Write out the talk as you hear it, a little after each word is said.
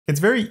It's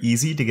very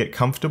easy to get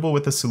comfortable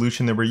with a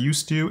solution that we're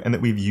used to and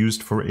that we've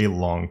used for a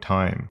long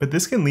time. But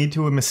this can lead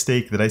to a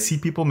mistake that I see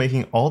people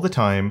making all the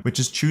time, which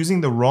is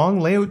choosing the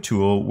wrong layout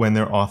tool when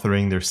they're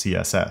authoring their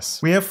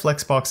CSS. We have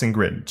Flexbox and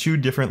Grid, two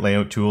different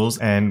layout tools,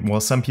 and while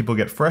some people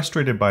get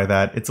frustrated by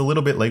that, it's a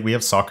little bit like we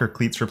have soccer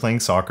cleats for playing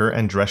soccer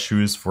and dress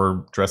shoes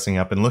for dressing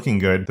up and looking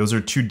good. Those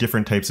are two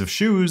different types of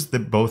shoes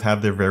that both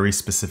have their very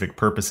specific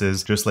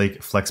purposes, just like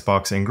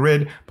Flexbox and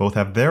Grid both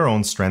have their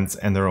own strengths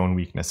and their own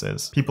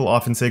weaknesses. People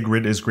often say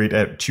Grid is great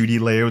at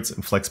 2D layouts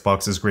and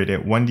Flexbox is great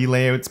at 1D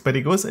layouts, but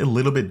it goes a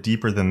little bit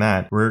deeper than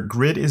that, where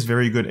Grid is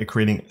very good at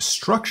creating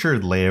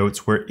structured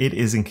layouts where it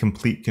is in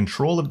complete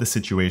control of the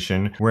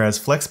situation, whereas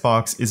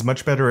Flexbox is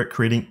much better at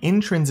creating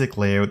intrinsic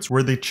layouts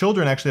where the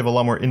children actually have a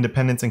lot more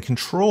independence and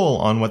control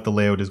on what the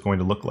layout is going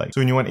to look like. So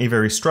when you want a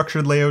very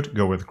structured layout,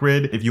 go with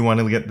Grid. If you want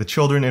to get the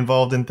children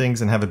involved in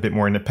things and have a bit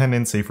more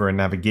independence, say for a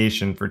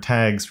navigation, for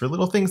tags, for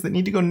little things that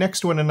need to go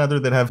next to one another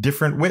that have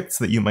different widths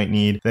that you might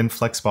need, then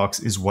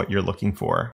Flexbox is what you're looking for.